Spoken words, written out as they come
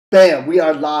Bam, we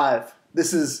are live.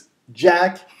 This is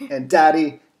Jack and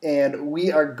Daddy, and we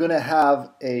are going to have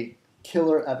a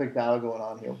killer epic battle going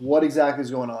on here. What exactly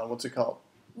is going on? What's it called?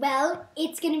 Well,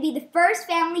 it's going to be the first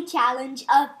family challenge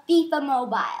of FIFA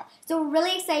Mobile. So we're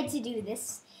really excited to do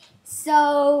this.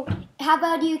 So how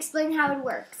about you explain how it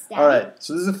works, Daddy? All right,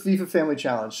 so this is a FIFA family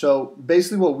challenge. So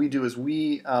basically what we do is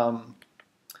we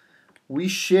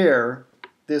share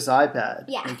this iPad,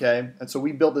 okay? And so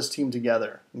we built this team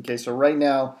together, okay? So right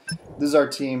now, this is our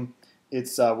team.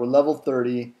 It's we're level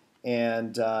 30,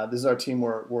 and this is our team.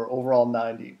 We're overall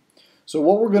 90. So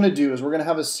what we're going to do is we're going to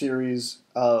have a series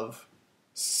of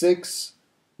 6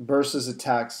 versus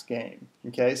attacks game,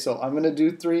 okay? So I'm going to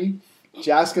do 3,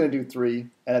 Jack's going to do 3,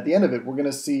 and at the end of it, we're going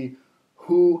to see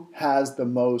who has the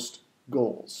most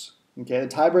goals, okay? The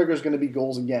tiebreaker is going to be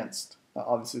goals against,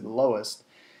 obviously the lowest,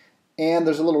 and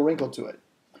there's a little wrinkle to it.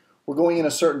 We're going in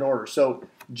a certain order. So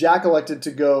Jack elected to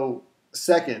go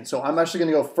second. So I'm actually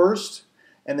going to go first,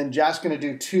 and then Jack's going to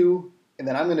do 2, and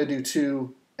then I'm going to do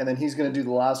 2, and then he's going to do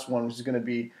the last one, which is going to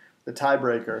be the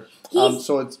tiebreaker.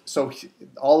 So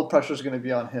all the pressure is going to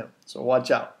be on him. So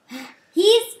watch out.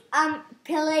 He's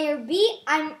player B.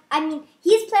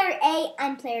 He's player A.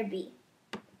 I'm player B.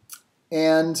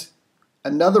 And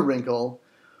another wrinkle,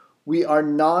 we're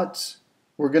going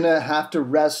to have to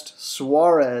rest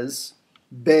Suarez,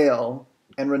 Bale,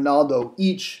 and Ronaldo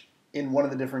each in one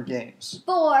of the different games.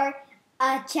 For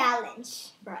a challenge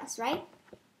for us, right?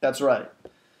 That's right.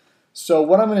 So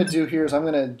what I'm going to do here is I'm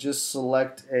going to just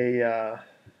select a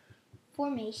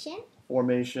formation.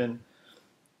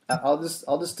 I'll just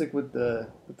stick with the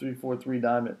 3-4-3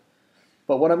 diamond.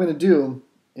 But what I'm going to do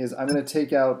is I'm going to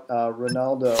take out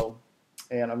Ronaldo,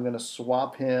 and I'm going to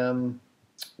swap him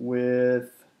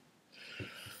with,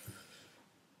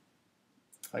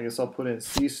 I guess I'll put in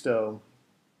Sisto.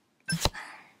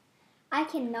 I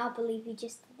cannot believe you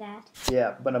just did that.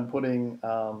 Yeah, but I'm putting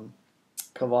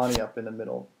Cavani up in the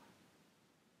middle.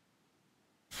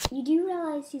 You do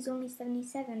realize he's only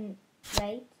 77,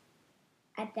 right?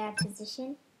 At that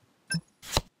position?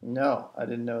 No, I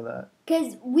didn't know that.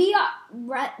 Because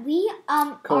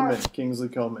Kingsley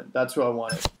Coman. That's who I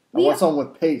wanted. I want someone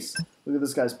with pace. Look at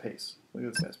this guy's pace.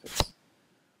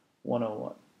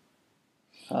 101.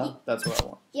 Huh? That's what I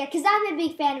want. Yeah, because I'm a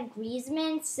big fan of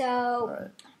Griezmann,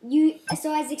 so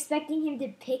so I was expecting him to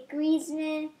pick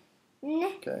Griezmann.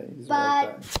 Okay, he's but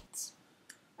right back.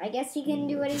 I guess he can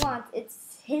do what he wants.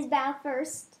 It's his battle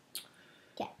first.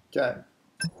 Okay.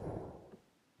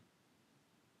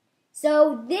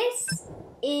 So this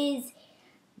is.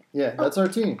 Yeah, that's our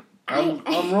team.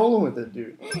 I'm rolling with it,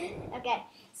 dude. Okay,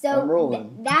 so I'm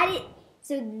rolling.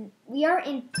 So we are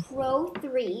in Pro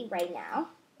 3 right now.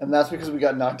 And that's because we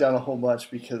got knocked down a whole bunch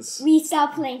because we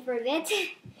stopped playing for a bit,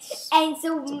 and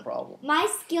so it's a problem. My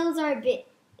skills are a bit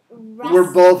rusty.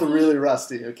 We're both really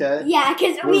rusty, okay? Yeah,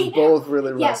 because we're both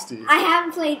really rusty. I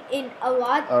haven't played in a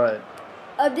lot. All right.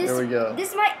 Here we go.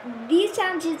 These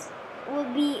challenges will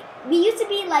be. We used to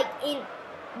be like in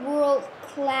world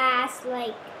class,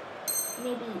 like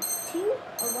maybe 2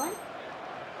 or 1.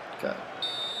 Okay.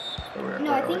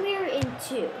 No, I think we were in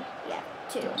 2. Yeah,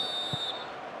 2. Okay.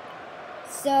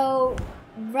 So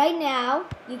right now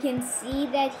you can see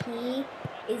that he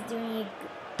is doing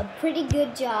a pretty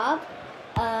good job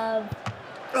of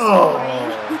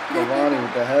scoring. Verane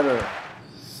with the header.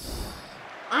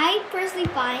 I personally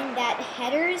find that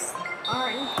headers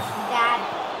aren't that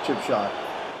chip shot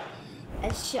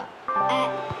as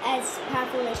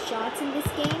powerful as shots in this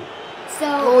game.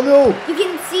 So you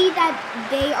can see that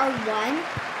they are 1.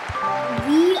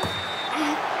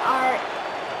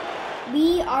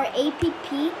 We are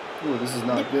APP. Ooh, this is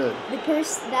not good. The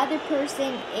other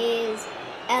person is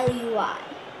LUI.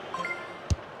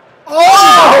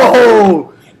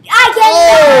 Oh! I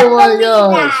cannot believe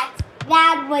gosh. that.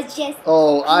 That was just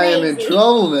crazy. I am in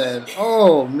trouble, man.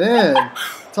 Oh, man.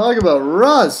 Talk about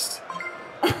rust.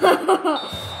 Woo! Look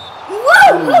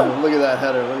at that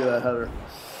header.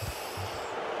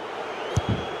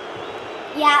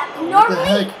 Yeah,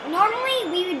 normally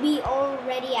we would be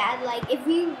already at, like, if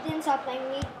we didn't stop playing,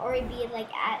 we'd already be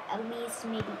like at least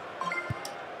maybe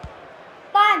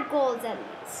 5 goals at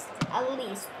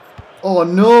least. Oh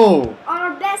no! On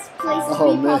our best places,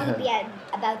 we'd probably be at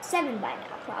about 7 by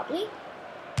now, probably.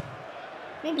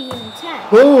 Maybe even 10.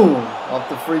 Boom! Off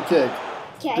the free kick.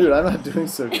 Okay. Dude, I'm not doing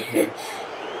so good here.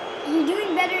 You're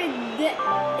doing better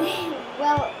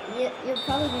well, you're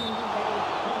probably going to do better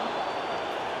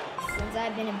since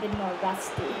I've been a bit more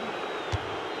rusty.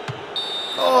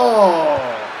 Oh!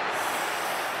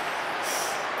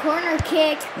 Corner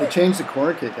kick. They changed the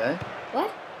corner kick, eh?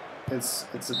 What? It's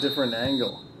a different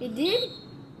angle. It did?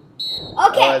 Okay.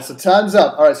 All right, so time's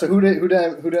up. All right, so who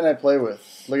didn't I play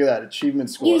with? Look at that achievement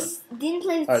score. You didn't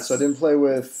play with. All right, so I didn't play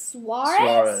with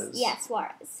Suarez. Yeah,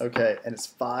 Suarez. Okay, and it's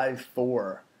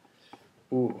 5-4.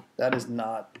 Ooh, that is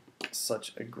not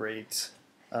such a great.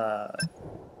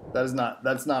 That's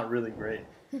not really great.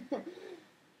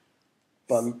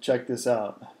 But check this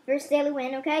out. First daily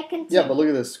win, okay? Continue. Yeah, but look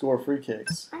at this score free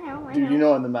kicks. I know. Dude, you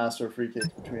know I'm the master of free kicks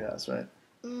between us, right?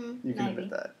 You can maybe. admit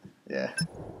that. Yeah.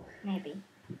 Maybe.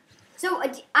 So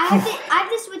I have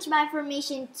to switch my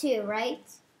formation too, right?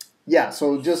 Yeah.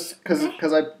 So just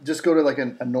because I just go to like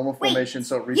a normal formation,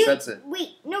 so it resets it.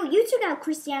 Wait, no, you took out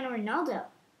Cristiano Ronaldo.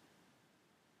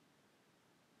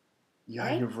 Yeah,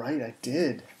 right? You're right. I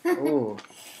did. Oh, okay.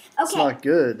 It's not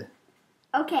good.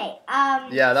 Okay.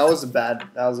 Yeah, that was a bad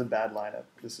lineup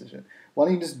decision. Why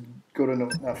don't you just go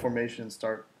to formation and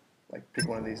start pick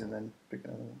one of these and then pick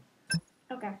another one.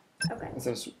 Okay.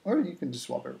 Or you can just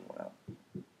swap everyone out.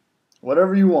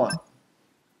 Whatever you want.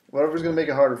 Whatever's gonna make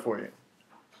it harder for you.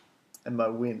 And by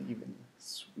win even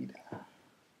sweeter.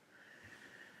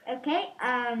 Okay.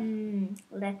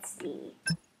 Let's see.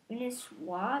 I'm gonna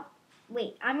swap.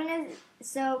 Wait.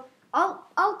 So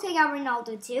I'll take out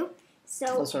Ronaldo too.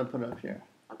 So let's try to put it up here.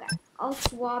 Okay. I'll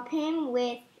swap him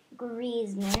with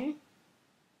Griezmann.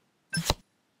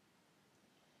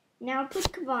 Now I'll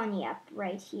put Cavani up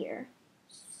right here.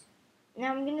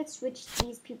 Now I'm gonna switch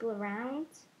these people around.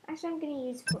 Actually, I'm gonna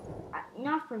use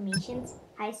not formations.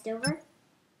 Highest over.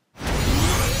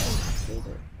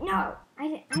 No, I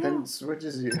don't. Then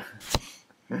switches you.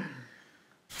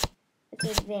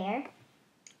 Okay, there.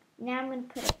 Now I'm gonna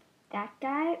put up that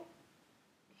guy.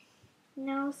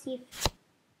 Now see if.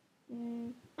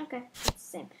 Okay, it's the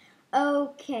same.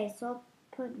 Okay, so I'll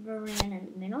put Verane in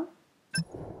the middle.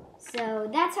 So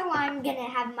that's how I'm gonna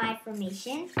have my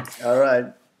formation. All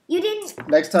right. You didn't.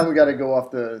 Next time we got to go off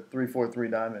the 3-4-3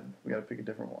 diamond. We got to pick a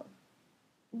different one.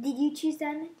 Did you choose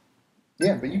diamond?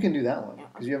 Yeah, but you can do that one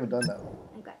because you haven't done that one.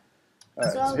 Okay. All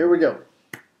right, so here we go.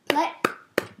 Play.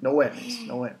 No wins.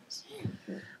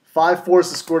 5-4 is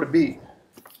the score to beat.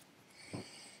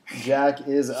 Jack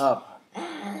is up.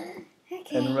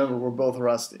 Okay. And remember, we're both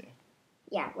rusty.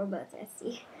 Yeah, we're both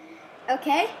rusty.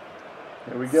 Okay.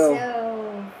 Here we go.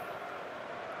 So.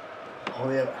 Oh,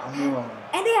 they have Almiron.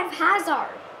 And they have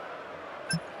Hazard.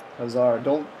 Hazard,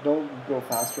 don't go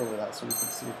faster over that so we can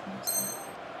see it from this time.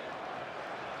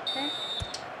 Okay.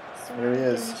 So there he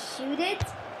is. Shoot it.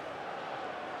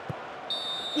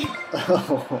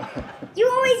 Oh. You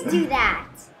always do that.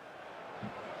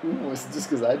 Just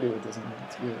because I do it doesn't mean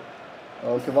it's good.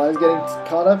 Oh, Cavani's getting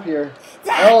caught up here.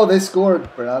 Oh, they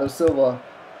scored. Bernardo Silva.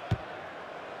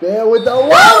 Bale with the long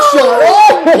shot.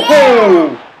 Oh!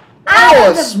 Yeah.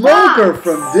 Oh, a smoker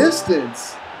from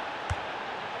distance.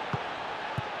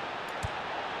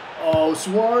 Oh,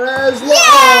 Suarez.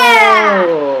 Yeah!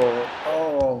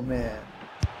 Oh, man.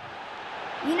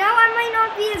 You know, I might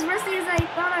not be as rusty as I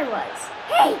thought I was.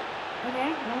 Hey!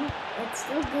 Okay, no, it's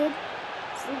still good.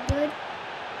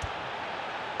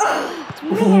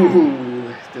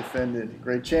 Ooh, defended.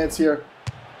 Great chance here.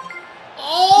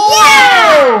 Oh!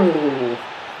 Yeah! Oh!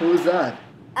 Who was that?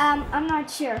 I'm not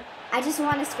sure. I just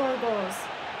want to score goals.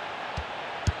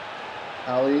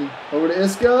 Ali, over to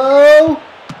Isco. Oh!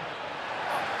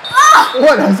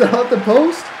 What? Is that off the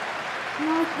post?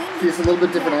 No, I think it's a little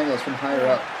bit different angles from higher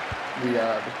up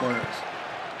the corners.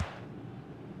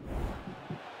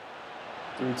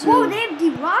 3-2. Whoa, they have De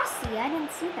Rossi. I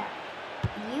didn't see that.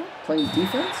 You? Playing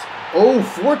defense? Oh,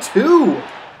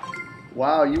 4-2.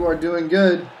 Wow, you are doing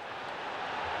good.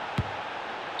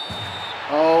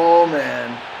 Oh,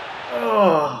 man.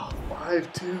 Oh,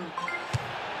 5-2.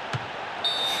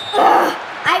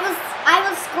 I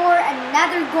will score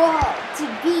another goal to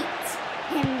beat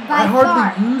him by I far.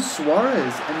 hardly use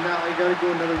Suarez, and now I gotta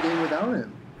go another game without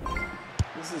him.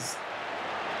 This is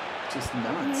just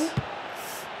nuts.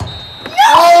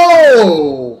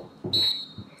 Oh!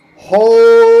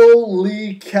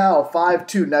 Holy cow!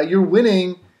 5-2. Now you're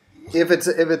winning if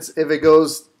it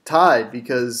goes tied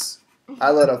because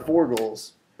I let up 4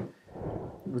 goals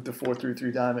with the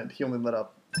 4-3-3 diamond. He only let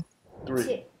up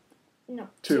 3.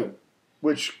 Two.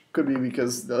 Which could be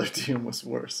because the other team was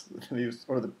worse than he was,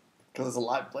 or because it's a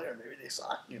live player. Maybe they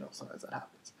suck. You know, sometimes that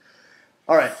happens.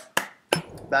 All right,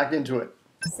 back into it.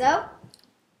 So,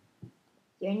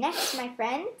 you're next, my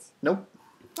friend. Nope.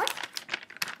 What?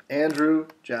 Andrew,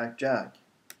 Jack.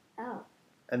 Oh.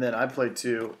 And then I play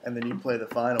 2, and then you play the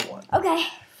final one. Okay,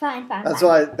 fine. That's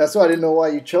why I didn't know why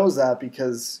you chose that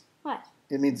because what?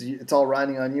 It means it's all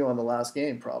riding on you on the last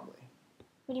game, probably.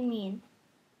 What do you mean?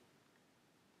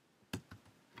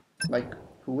 Like,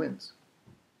 who wins?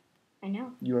 I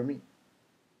know. You or me?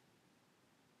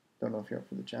 Don't know if you're up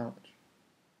for the challenge.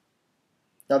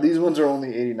 Now, these ones are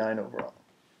only 89 overall.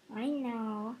 I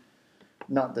know.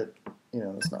 Not that,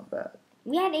 it's not bad.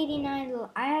 We had 89.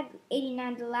 I had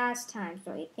 89 the last time,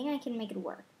 so I think I can make it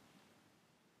work.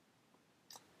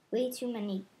 Way too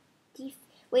many.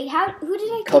 Wait, who did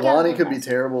I take out? Cavani could be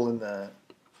terrible in the.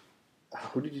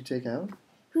 Who did you take out?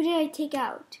 Who did I take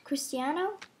out?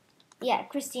 Cristiano? Yeah,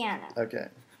 Cristiano. Okay.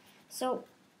 So,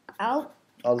 I'll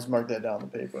just mark that down on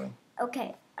the paper.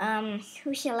 Okay.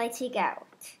 Who shall I take out?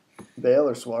 Bale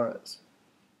or Suarez?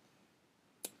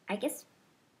 I guess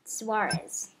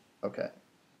Suarez. Okay.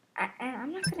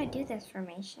 I'm not gonna do this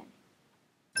formation.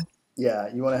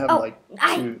 Yeah, you want to have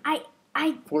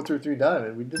I 4-3-3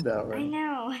 diamond. We did that already. I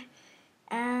know.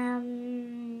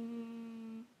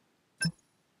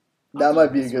 That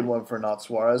might be a good one for not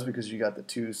Suarez because you got the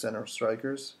 2 center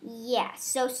strikers. Yeah.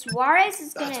 So Suarez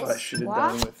is gonna. That's what I should have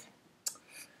done with.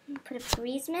 Put a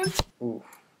Griezmann. Ooh.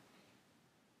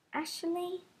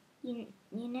 Actually, you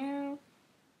know.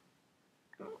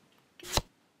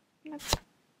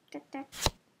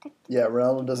 Yeah,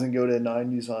 Ronaldo doesn't go to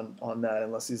 90s on that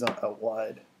unless he's out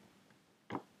wide.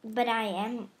 But I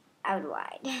am out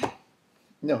wide.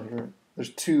 No, there's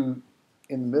 2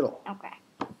 in the middle. Okay.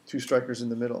 2 strikers in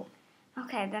the middle.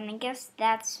 Okay, then I guess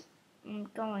that's what I'm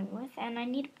going with, and I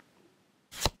need.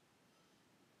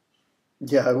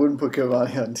 Yeah, I wouldn't put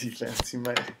Cavani on defense. He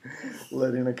might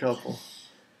let in a couple.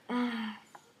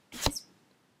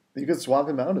 You could swap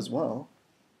him out as well.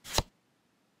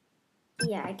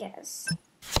 Yeah, I guess.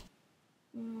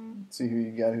 See who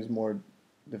you got who's more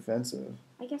defensive.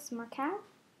 I guess Marcal?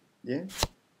 Yeah.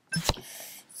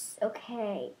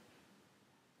 Okay.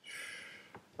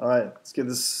 All right, let's get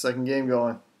this second game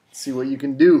going. See what you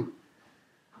can do.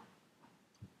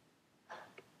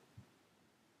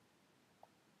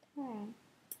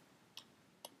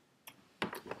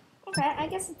 Okay, I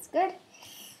guess it's good.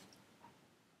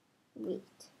 Wait.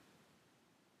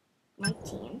 My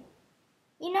team.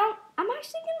 I'm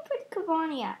actually going to put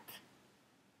Cavani up.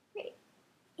 Wait.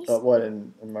 But what,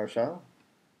 in Martial?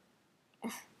 Who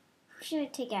should I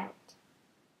take out?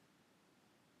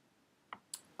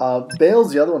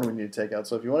 Bale's the other one we need to take out.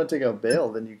 So if you want to take out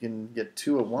Bale, then you can get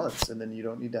 2 at once, and then you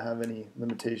don't need to have any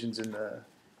limitations in the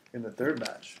third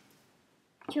match.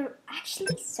 You're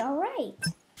actually so right.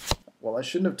 Well, I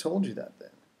shouldn't have told you that then.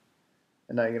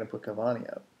 And now you're going to put Cavani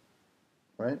out,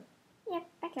 right? Yep,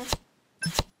 I guess.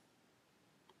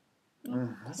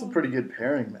 That's a pretty good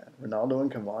pairing, man. Ronaldo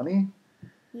and Cavani?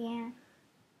 Yeah.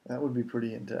 That would be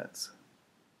pretty intense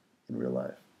in real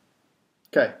life.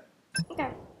 Okay.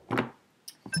 Okay.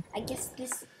 I guess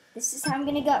this is how I'm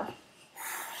going to go.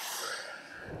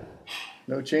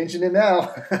 No changing it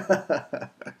now.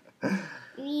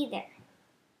 Either.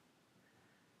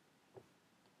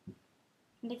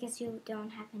 Because you don't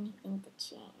have anything to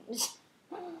change.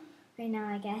 Right now,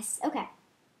 I guess. Okay.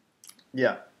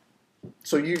 Yeah.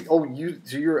 So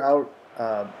you're out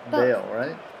Bale,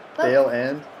 right? Both. Bale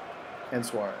and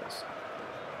Suarez.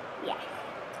 Yeah.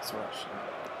 Suarez.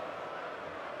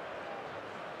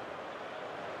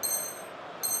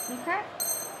 Okay.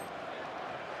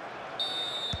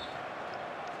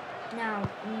 Now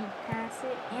we pass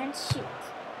it and shoot.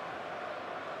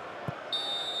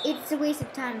 It's a waste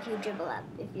of time if you dribble up,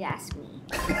 if you ask me.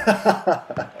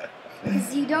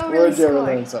 Because you don't really score. Where'd you ever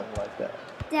learn something like that?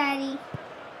 Daddy.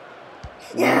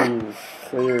 Ooh,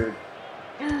 cleared.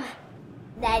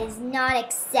 That is not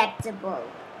acceptable.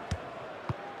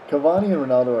 Cavani and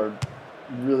Ronaldo are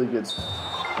really good.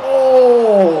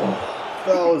 Oh,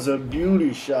 that was a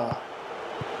beauty shot.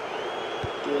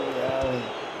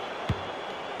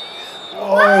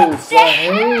 Oh,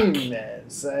 Sahane, man.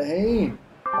 Sahane.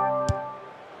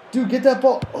 Dude, get that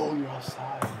ball. Oh, you're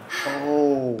offside.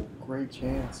 Oh, great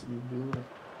chance. You blew it.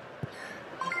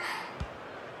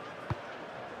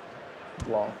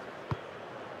 Blocked.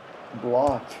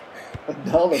 Blocked.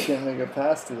 Adela can't make a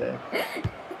pass today.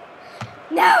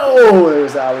 No! Oh,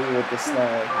 there's Ali with the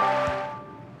snag.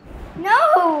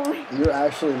 No! You're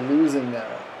actually losing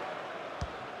now.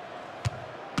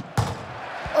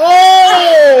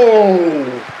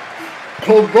 Oh!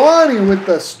 Cavani with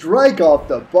the strike off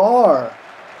the bar.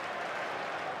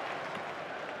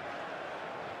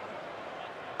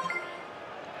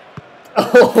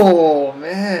 Oh,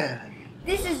 man.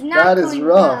 This is not That is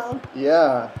rough. well.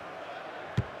 Yeah.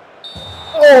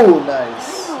 Oh,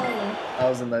 nice. Oh. That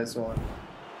was a nice one.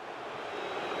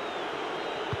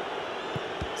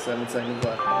 7 seconds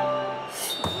left.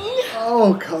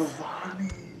 Oh,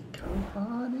 Cavani.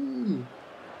 Cavani.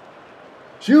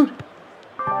 Shoot.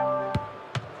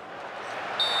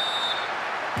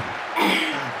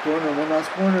 Corner, one last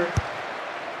corner.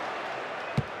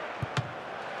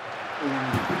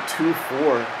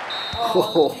 2-4.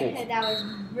 Oh, that was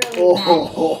really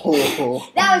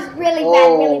bad. That was really bad,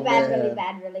 really bad, man. Really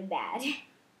bad, really bad.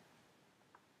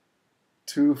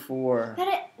 2-4.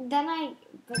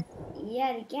 But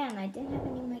yet again, I didn't have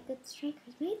any of my good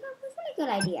strikers. Maybe that wasn't a good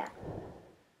idea.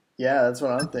 Yeah, that's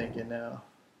what I'm thinking now.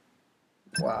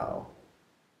 Wow.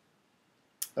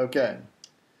 Okay.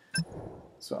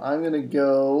 So I'm going to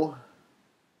go.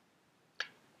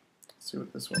 Let's see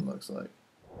what this one looks like.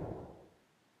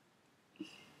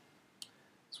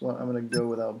 This one I'm going to go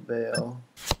without Bale.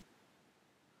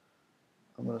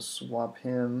 I'm going to swap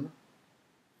him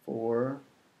for.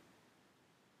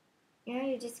 You know,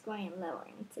 you're just going lower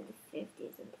into the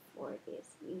 50s and the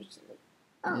 40s usually.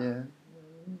 Oh. Yeah.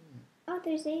 Oh,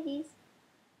 there's 80s.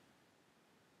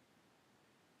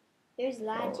 There's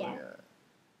Laja. Oh, yeah.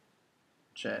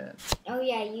 Chan. Oh,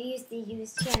 yeah, you used to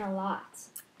use Chan a lot.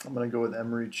 I'm going to go with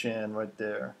Emery Chan right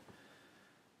there.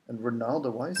 And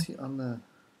Ronaldo, why is he on the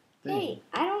thing? Hey,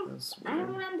 I don't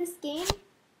run this game.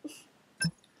 I'm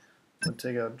going to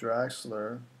take out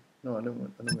Draxler. No, I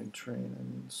don't mean train. I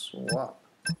mean swap.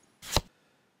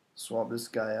 Swap this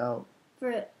guy out.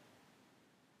 For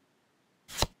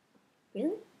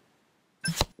really?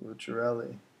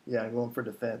 Lucarelli. Yeah, I'm going for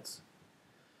defense.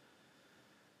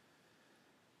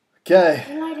 Okay.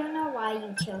 Well, I don't know why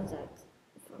you chose that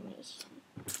formation.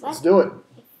 Let's do it.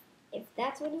 If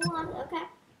that's what you want, okay.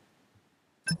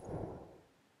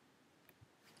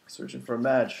 Searching for a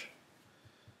match.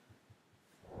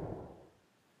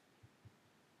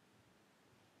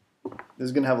 This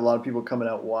is going to have a lot of people coming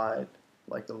out wide.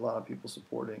 Like a lot of people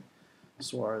supporting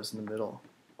Suarez in the middle.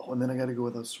 Oh, and then I got to go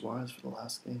without Suarez for the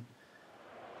last game.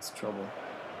 It's trouble.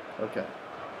 Okay.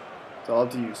 So I'll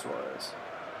have to use Suarez.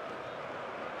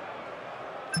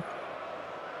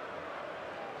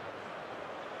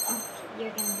 Oh, you're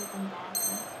going to do them bad.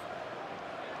 Huh?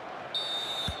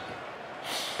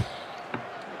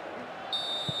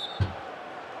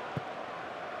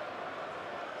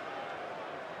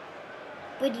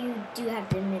 But you do have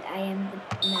to admit, I am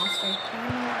the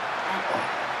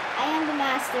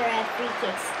master at free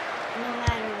kicks, no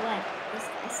matter what this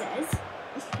guy says.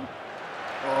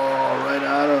 Oh, right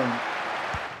at him.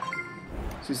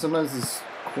 See, sometimes these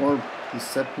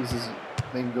set pieces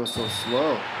make him go so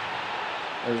slow.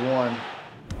 There's one.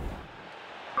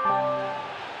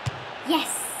 Yes!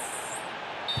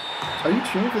 Are you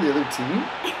cheering for the other team?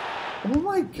 Oh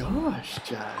my gosh,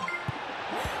 Jack.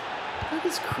 That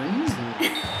is crazy.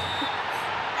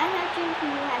 I'm not cheering for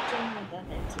you, I'm cheering for the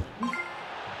other team.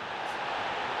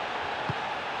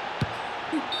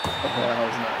 Oh, that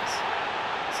was nice.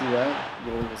 See that?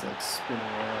 The goalie was like spinning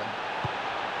around.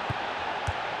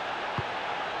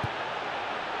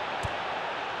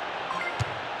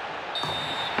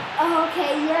 Oh,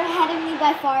 okay, you're ahead of me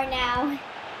by far now.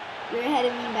 You're ahead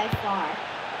of me by far.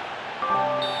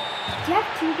 Do you have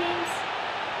 2 games?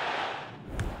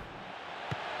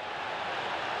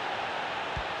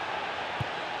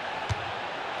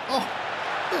 Oh!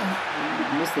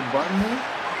 You missed the button there?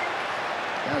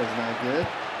 That is not good.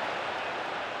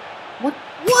 What?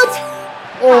 What?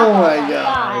 Oh my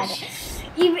gosh.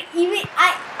 Even I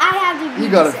have to be You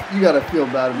gotta feel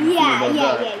bad about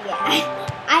that. Yeah.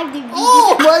 I have to be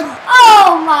Oh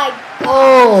my god.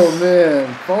 Oh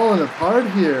man, falling apart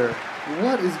here.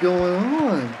 What is going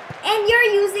on? And you're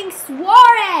using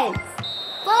Suarez.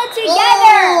 Pull it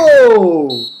together.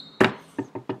 Oh!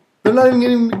 They're not even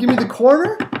gonna give me the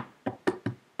corner?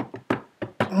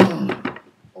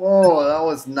 Oh, that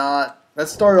was not. That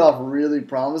started off really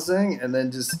promising, and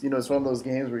then just it's one of those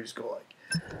games where you just go like,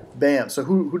 bam. So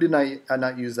who did I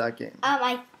not use that game?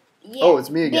 Oh, it's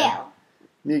me again. Bale.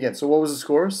 Me again. So what was the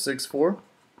score? 6-4.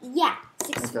 Yeah,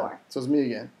 6-4. Okay. So it's me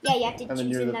again. Yeah, you have to and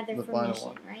choose then another the formation,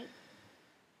 final one. right?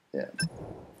 Yeah.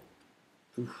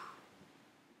 Oof.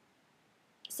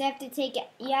 So you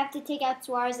have to take out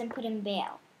Suarez and put in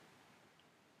Bale.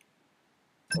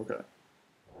 Okay.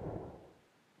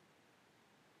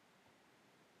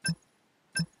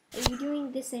 Are you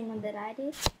doing the same one that I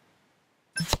did?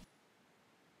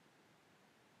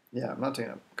 Yeah, I'm not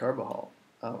taking out Carvajal.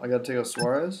 I got to take out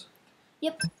Suarez.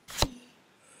 Yep.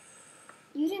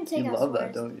 You didn't take out Suarez. You love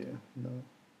that, don't you? No.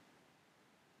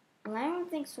 Well, I don't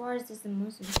think Suarez is the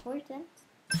most important.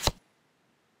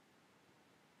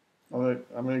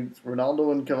 I mean,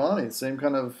 Ronaldo and Cavani, same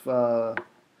kind of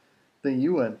thing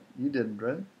you did,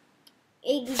 right?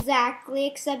 Exactly,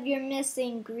 except you're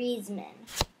missing Griezmann.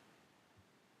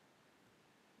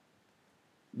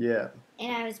 Yeah.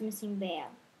 And I was missing Bale.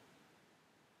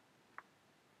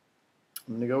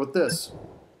 I'm going to go with this.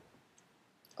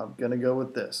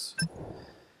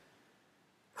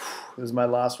 This is my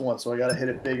last one, so I got to hit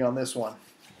it big on this one.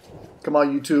 Come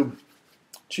on, YouTube.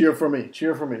 Cheer for me.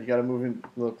 Cheer for me. You got to move in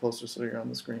a little closer so you're on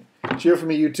the screen. Cheer for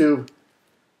me, YouTube.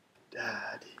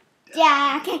 Daddy.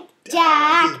 Jack.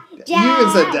 Jack. You even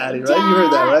said daddy, right? You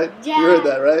heard that, right? Jack. You heard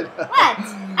that, right? What?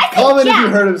 I said Comment Jack. if you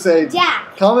heard him say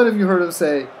Jack. Comment if you heard him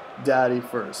say daddy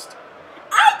first.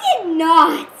 I did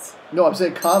not. No, I'm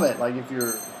saying comment, like if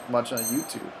you're watching on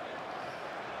YouTube.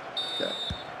 Okay.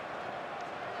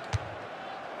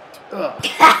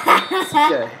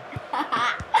 Okay.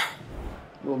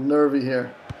 A little nervy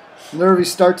here. Nervy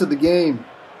start to the game.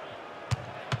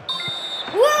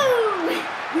 Woo!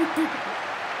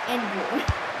 Andrew.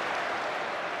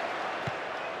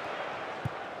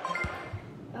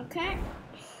 Okay.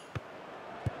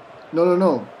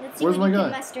 No. Let's see Where's what my you guy?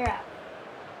 can muster up.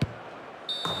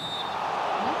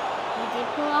 You did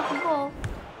pull off a goal.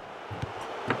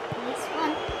 At least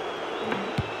one.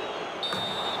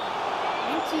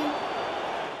 And two.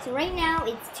 So right now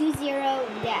it's 2-0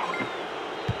 Dad.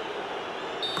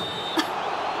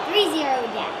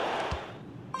 3-0 Dad.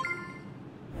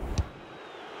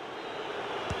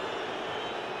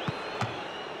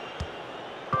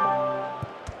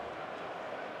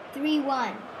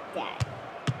 One, Dad.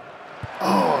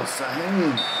 Oh,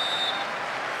 Sahane.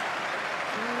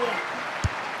 Yeah.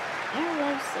 I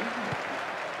love Sahane.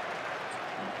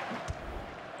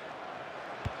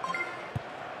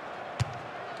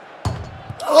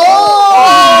 Oh!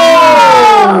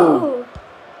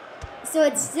 So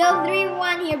it's still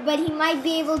 3-1 here, but he might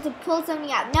be able to pull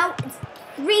something out. No, it's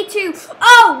 3-2.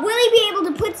 Oh, will he be able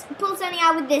to pull something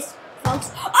out with this,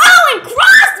 folks? Oh, and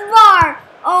crossbar!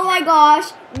 Oh my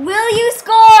gosh. Will you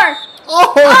score?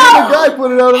 Oh, the guy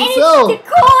put it out himself. It's the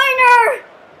corner.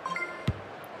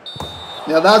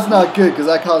 Yeah, that's not good because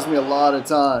that cost me a lot of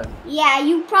time. Yeah,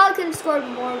 you probably could have scored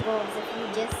more goals if you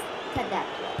just cut that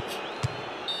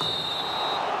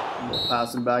play.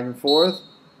 Passing back and forth.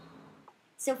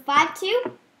 So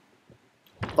 5-2?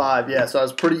 5, yeah, so I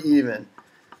was pretty even.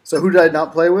 So who did I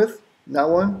not play with? That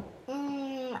one?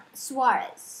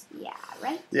 Suarez. Yeah,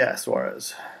 right? Yeah,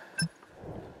 Suarez.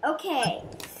 Okay.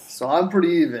 So I'm pretty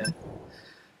even.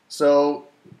 So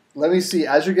let me see.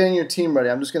 As you're getting your team ready,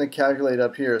 I'm just going to calculate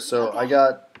up here. So okay. I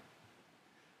got...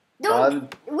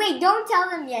 Wait, don't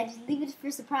tell them yet. Just leave it for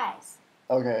surprise.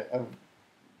 Okay.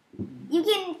 You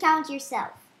can count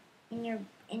yourself in your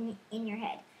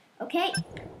head. Okay?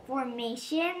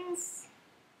 Formations.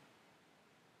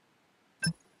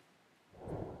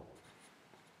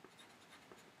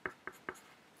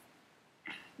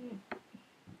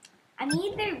 I'm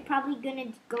either probably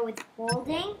going to go with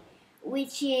holding,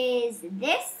 which is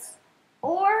this,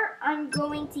 or I'm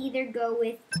going to either go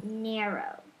with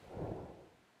narrow.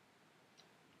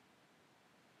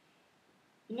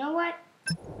 You know what?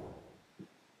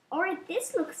 Alright,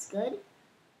 this looks good.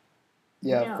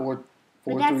 Yeah, no.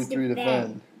 4-3-3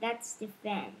 defend. That's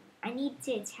defend. I need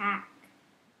to attack.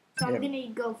 So I'm going to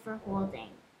go for holding.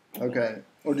 Okay.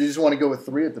 Or do you just want to go with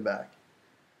 3 at the back?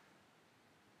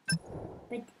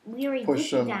 But we already did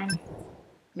the diamond.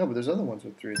 No, but there's other ones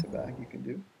with 3 at the back you can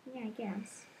do. Yeah, I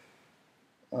guess.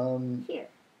 Here.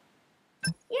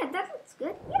 Yeah, that looks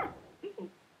good. Yeah. Mm-hmm.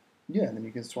 Yeah, and then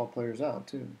you can swap players out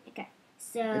too. Okay.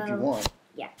 So if you want.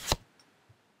 Yeah.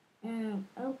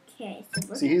 Okay.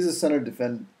 So see, he's a center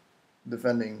defending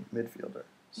midfielder.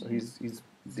 So he's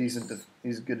decent.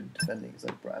 He's good at defending. He's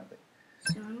like Bradley.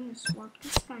 So I'm gonna swap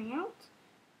this guy out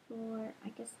for, I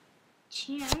guess,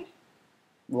 Chan.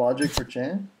 Logic for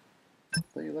Chan? I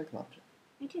thought you like Logic.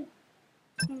 I do.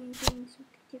 I'm doing something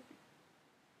different.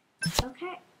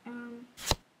 Okay.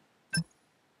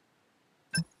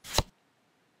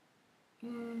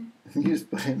 You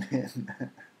just put him in.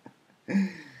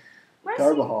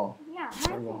 Carbajal. Yeah,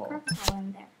 Carbajal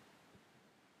in there.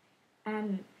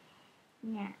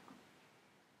 Now.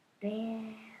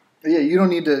 There. Yeah, you don't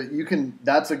need to. You can.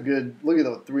 That's a good. Look at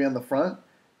the 3 on the front.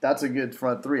 That's a good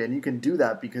front 3, and you can do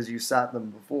that because you sat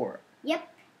them before.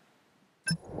 Yep.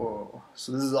 Whoa!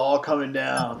 So this is all coming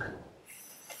down.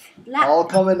 All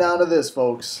coming down to this,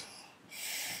 folks.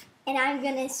 And I'm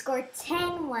gonna score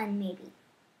 10-1 maybe.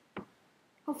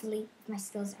 Hopefully, my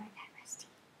skills aren't that rusty.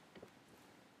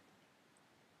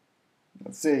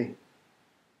 Let's see.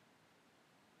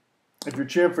 If you're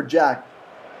cheering for Jack,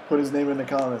 put his name in the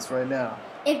comments right now.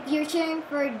 If you're cheering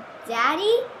for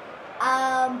Daddy,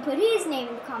 put his name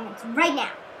in the comments right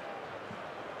now.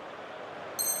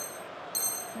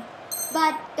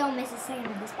 But don't miss a second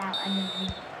of this battle. I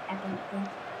mean,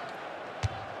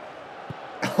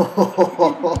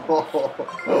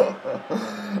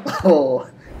 oh,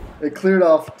 it cleared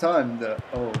off time.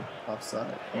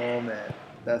 Offside. Oh man,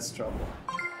 that's trouble.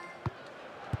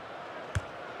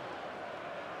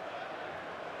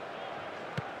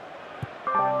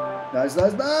 Nice,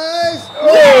 nice, nice! Yeah!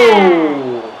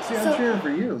 Oh! See, I'm cheering for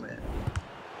you, man.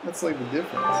 That's like the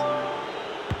difference.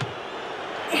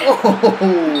 Oh!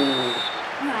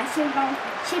 No, I should have gone with the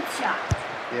chip shot.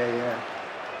 Yeah, yeah.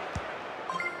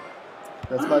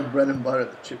 That's my bread and butter,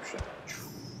 the chip shot.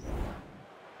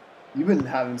 You've been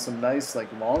having some nice, like,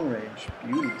 long-range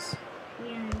beauties.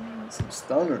 Yeah, I know. Some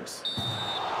stunners.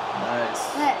 Nice.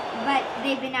 But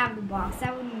they've been out of the box.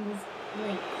 That one was,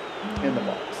 like... In the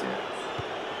box, yeah.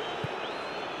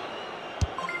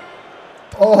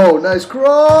 Oh, nice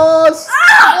cross!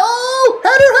 Ah! Oh,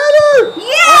 header!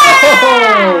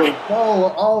 Yeah!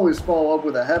 Oh, always follow up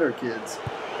with a header, kids.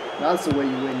 That's the way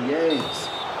you win games.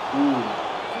 Ooh.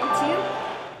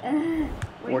 4-2.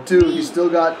 4-2. He's still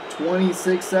got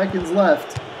 26 seconds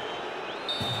left.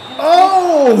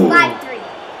 Oh! It's 5-3.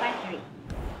 5-3.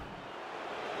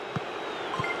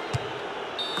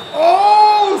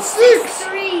 Oh,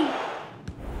 6-3.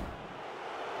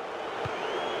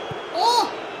 Oh!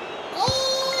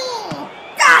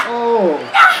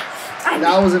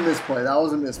 That was a misplay. That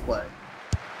was a misplay.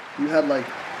 You had like...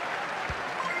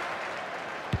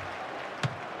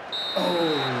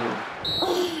 Oh.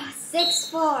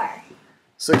 6-4.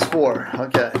 6-4.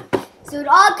 Okay. So it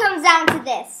all comes down to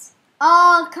this.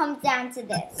 All comes down to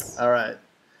this. All right.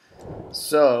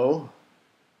 So...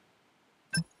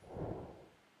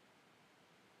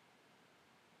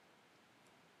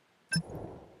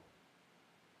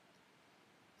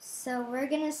 So we're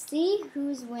going to see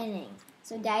who's winning.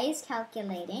 So Daddy is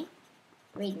calculating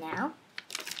right now.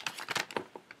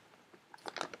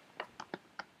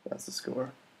 That's the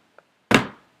score.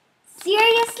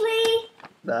 Seriously?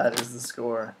 That is the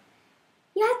score.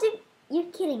 You have to...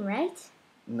 You're kidding, right?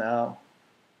 No.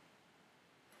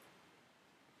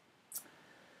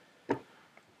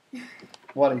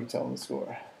 Why don't you tell them the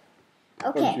score?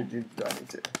 Okay. What did you do? I need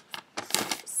to.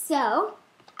 So,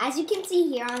 as you can see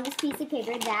here on this piece of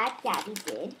paper that Daddy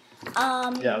did.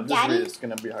 Yeah, Daddy, this is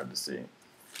going to be hard to see.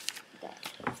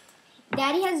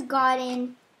 Daddy has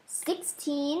gotten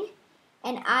 16,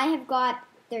 and I have got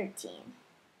 13,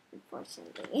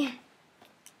 unfortunately.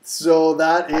 So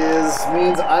that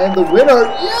means I am the winner.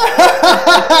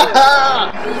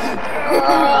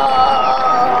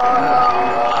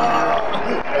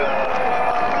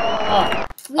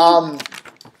 Yeah!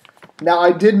 Now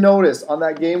I did notice on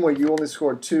that game where you only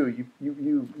scored 2,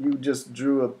 you just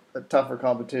drew a tougher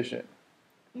competition.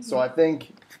 Mm-hmm. So I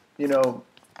think, you know,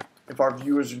 if our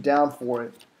viewers are down for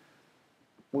it,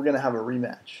 we're gonna have a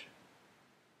rematch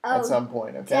at some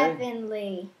point. Okay?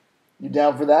 Definitely. You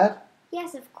down for that?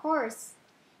 Yes, of course.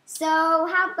 So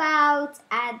how about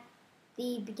at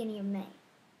the beginning of May?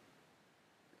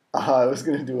 I was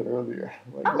gonna do it earlier,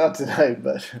 like not tonight,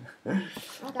 but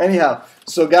anyhow.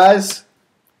 So guys,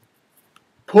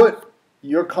 put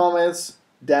your comments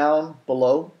down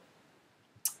below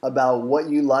about what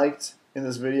you liked in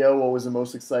this video. What was the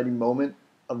most exciting moment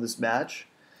of this match?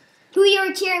 Who you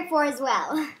were cheering for as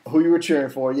well. Who you were cheering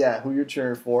for, yeah. Who you're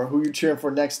cheering for. Who you're cheering for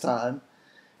next time.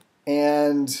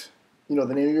 And, you know,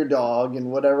 the name of your dog and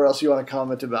whatever else you want to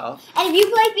comment about. And if you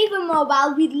play FIFA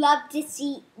Mobile, we'd love to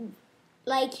see,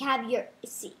 like,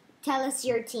 tell us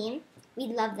your team.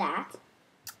 We'd love that.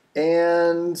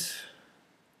 And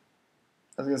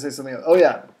I was going to say something else. Oh,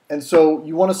 yeah. And so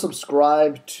you want to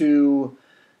subscribe to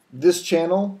this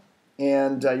channel,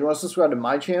 and you want to subscribe to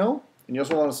my channel, and you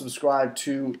also want to subscribe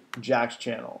to Jack's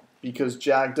channel, because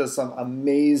Jack does some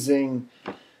amazing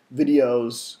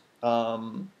videos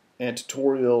and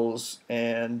tutorials,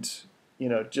 and, you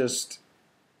know, just,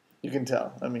 you can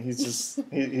tell. I mean, he's just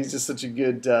he's just such a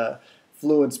good,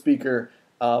 fluent speaker.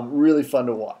 Really fun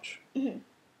to watch. Mm-hmm.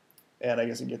 And I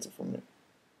guess he gets it from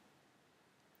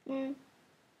me.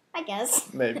 I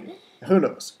guess. Maybe. Who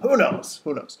knows? Who knows?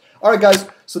 Who knows? All right, guys.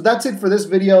 So that's it for this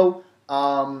video.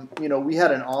 You know, we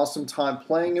had an awesome time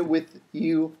playing it with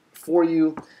you, for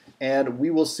you, and we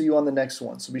will see you on the next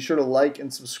one. So be sure to like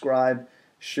and subscribe.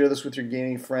 Share this with your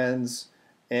gaming friends,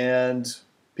 and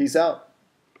peace out.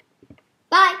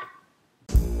 Bye.